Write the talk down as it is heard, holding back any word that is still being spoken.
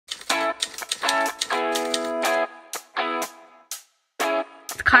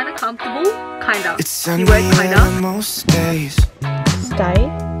kind of comfortable, kinda. It's Sunday on most days.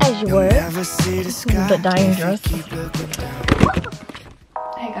 Stay as you were. But dangerous.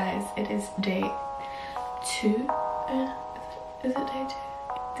 Hey guys, it is day 2. Is it day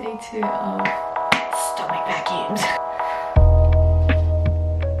 2? Day 2 of stomach vacuums.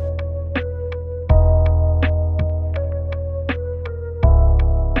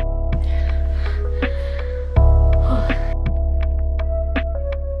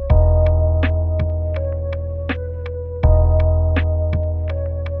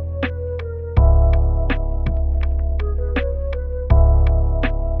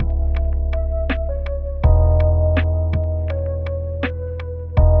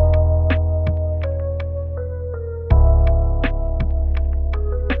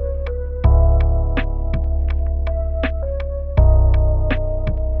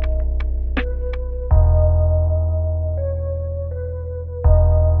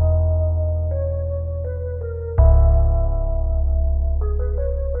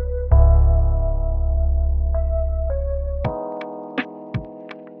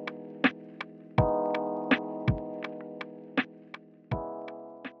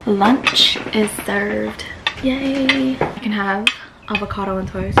 Lunch is served. Yay! I can have avocado and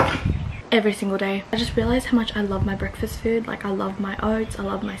toast every single day. I just realized how much I love my breakfast food. Like, I love my oats, I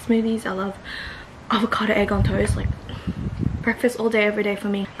love my smoothies, I love avocado egg on toast. Like, breakfast all day, every day for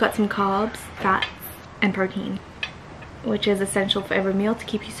me. Got some carbs, fats, and protein, which is essential for every meal to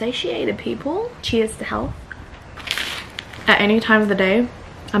keep you satiated, people. Cheers to health. At any time of the day,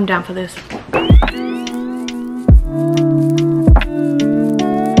 I'm down for this.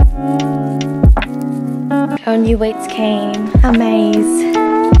 Our new weights came. Amaze.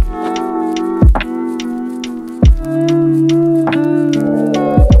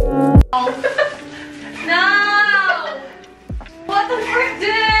 No! What the frick,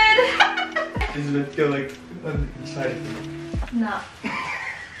 dude? Does it feel like inside? No.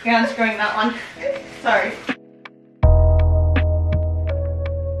 You're unscrewing that one. Sorry.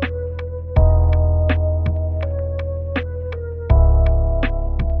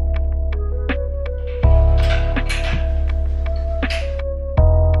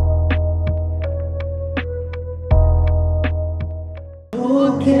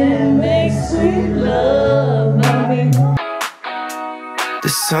 The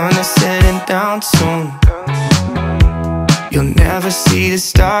sun is setting down soon. You'll never see the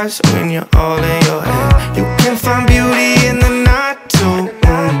stars when you're all in your head. You can find beauty in the night too,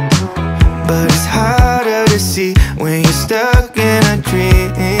 but it's harder to see when you're stuck in a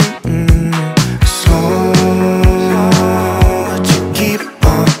dream. So but you keep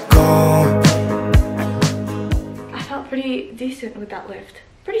on going. I felt pretty decent with that lift.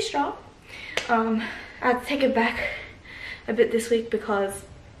 Pretty strong. I had to take it back a bit this week because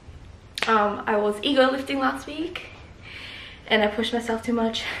I was ego lifting last week and I pushed myself too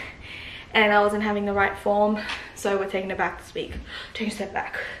much and I wasn't having the right form, so we're taking it back this week. Taking a step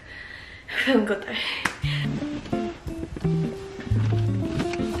back. Feeling good though.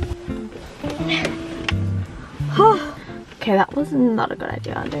 Okay, that was not a good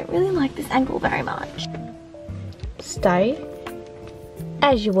idea. I don't really like this angle very much. Stay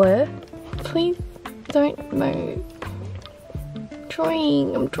as you were. Please don't move.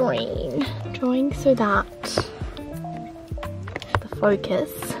 I'm drawing so that the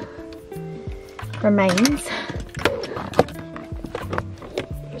focus remains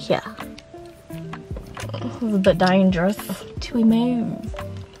here. This is a bit dangerous. Till we move.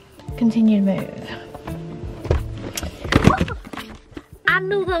 Continue to move. I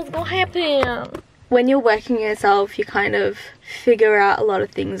knew that was gonna happen. When you're working yourself, you kind of figure out a lot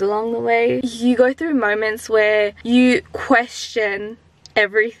of things along the way. You go through moments where you question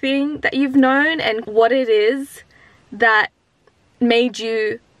everything that you've known and what it is that made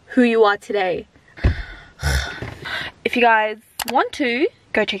you who you are today. If you guys want to,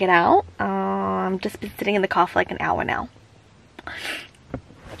 go check it out. I've just been sitting in the car for like an hour now.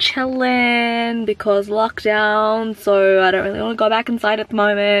 Chilling because lockdown, so I don't really want to go back inside at the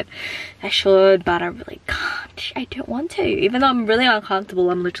moment. I should, but I really can't. I don't want to, even though I'm really uncomfortable.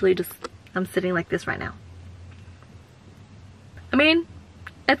 I'm literally just, I'm sitting like this right now. I mean,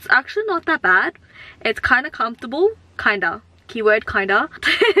 it's actually not that bad. It's kind of comfortable, kinda, keyword kinda.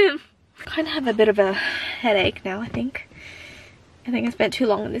 Kind of have a bit of a headache now. I think I spent too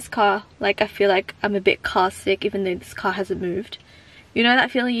long in this car. Like, I feel like I'm a bit car sick even though this car hasn't moved. You know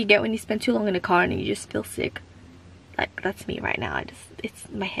that feeling you get when you spend too long in a car and you just feel sick? Like, that's me right now.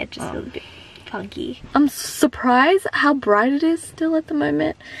 My head just feels a bit funky. I'm surprised how bright it is still at the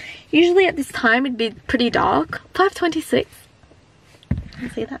moment. Usually at this time it'd be pretty dark. 5:26. Can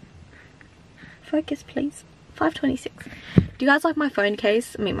you see that? Focus, please. 5:26. Do you guys like my phone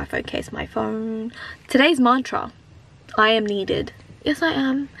case? I mean, my phone. Today's mantra: I am needed. Yes, I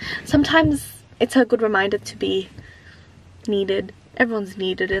am. Sometimes it's a good reminder to be needed. Everyone's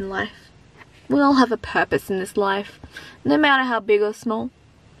needed in life. We all have a purpose in this life, no matter how big or small.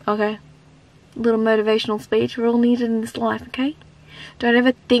 Okay? Little motivational speech. We're all needed in this life, okay? Don't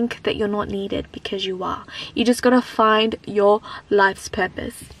ever think that you're not needed, because you are. You just gotta find your life's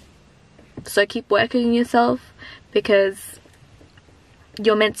purpose. So keep working on yourself, because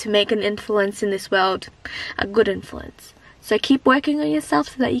you're meant to make an influence in this world, a good influence. So keep working on yourself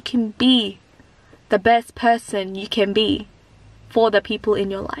so that you can be the best person you can be for the people in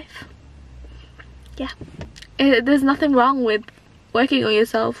your life. Yeah. There's nothing wrong with working on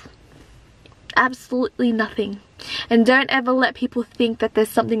yourself. Absolutely nothing. And don't ever let people think that there's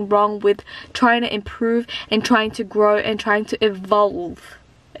something wrong with trying to improve and trying to grow and trying to evolve.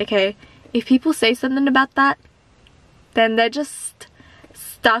 Okay? If people say something about that, then they're just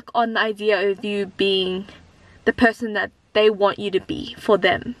stuck on the idea of you being the person that they want you to be for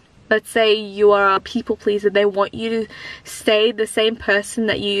them. Let's say you are a people pleaser. They want you to stay the same person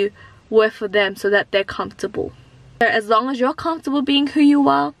that you were for them so that they're comfortable. As long as you're comfortable being who you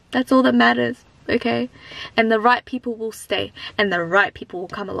are, that's all that matters, okay? And the right people will stay, and the right people will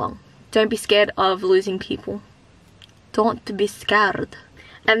come along. Don't be scared of losing people. Don't be scared.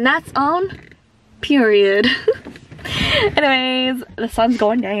 And that's on period. Anyways, the sun's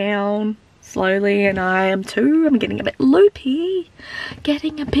going down slowly, and I am too. I'm getting a bit loopy.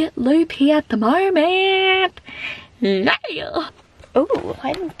 At the moment. Yeah. Oh,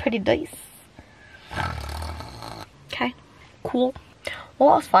 lighting's pretty nice. Okay, cool. Well,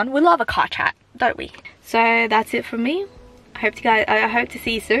 that was fun. We love a car chat, don't we? So that's it from me. I hope to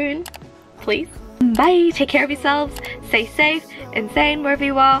see you soon. Please. Bye. Take care of yourselves. Stay safe and sane wherever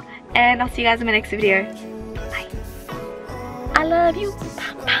you are. And I'll see you guys in my next video. Bye. I love you.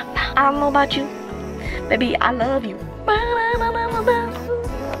 I don't know about you. Baby, I love you.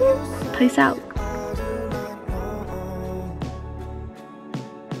 Peace out.